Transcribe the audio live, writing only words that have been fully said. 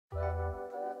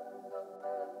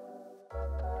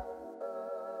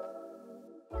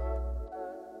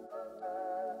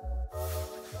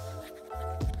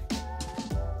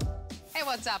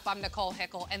what's up? I'm Nicole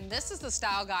Hickle, and this is the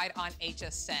Style Guide on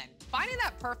HSN. Finding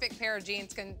that perfect pair of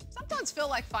jeans can sometimes feel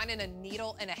like finding a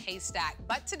needle in a haystack,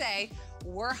 but today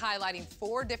we're highlighting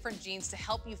 4 different jeans to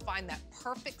help you find that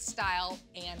perfect style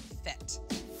and fit.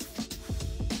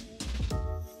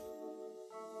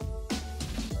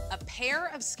 A pair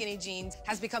of skinny jeans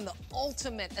has become the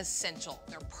ultimate essential.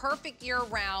 They're perfect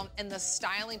year-round, and the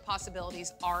styling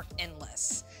possibilities are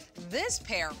endless. This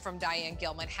pair from Diane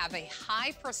Gilman have a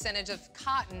high percentage of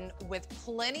cotton with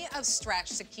plenty of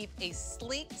stretch to keep a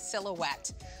sleek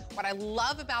silhouette. What I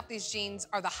love about these jeans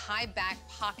are the high back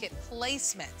pocket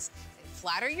placements. They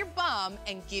flatter your bum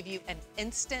and give you an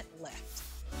instant lift.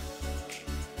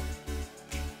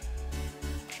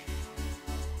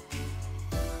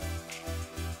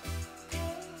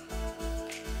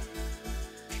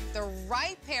 The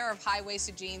right pair of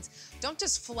high-waisted jeans don't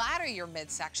just flatter your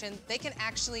midsection, they can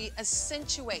actually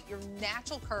accentuate your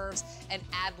natural curves and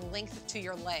add length to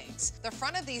your legs. The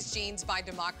front of these jeans by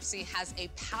Democracy has a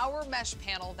power mesh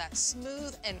panel that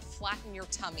smooth and flatten your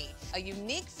tummy. A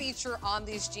unique feature on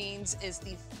these jeans is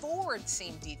the forward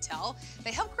seam detail.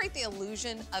 They help create the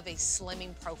illusion of a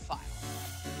slimming profile.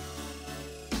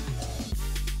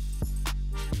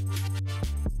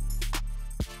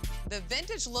 The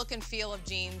vintage look and feel of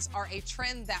jeans are a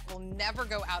trend that will never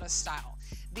go out of style.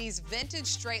 These vintage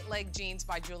straight leg jeans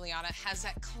by Juliana has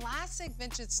that classic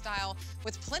vintage style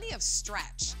with plenty of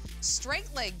stretch. Straight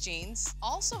leg jeans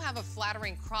also have a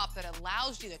flattering crop that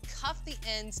allows you to cuff the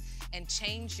ends and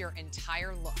change your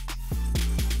entire look.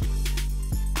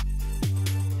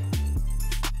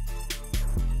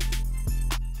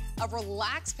 A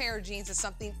relaxed pair of jeans is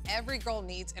something every girl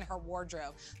needs in her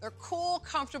wardrobe. They're cool,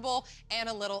 comfortable, and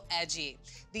a little edgy.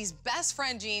 These Best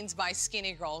Friend jeans by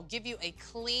Skinny Girl give you a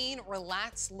clean,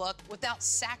 relaxed look without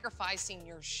sacrificing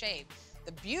your shape.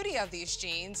 The beauty of these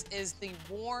jeans is the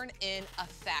worn-in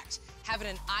effect. Having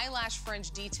an eyelash fringe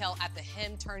detail at the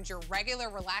hem turns your regular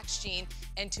relaxed jean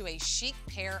into a chic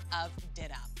pair of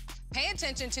denim. Pay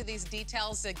attention to these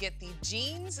details to get the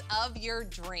jeans of your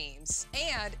dreams.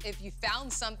 And if you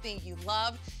found something you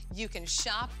love, you can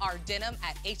shop our denim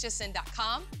at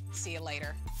hsn.com. See you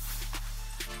later.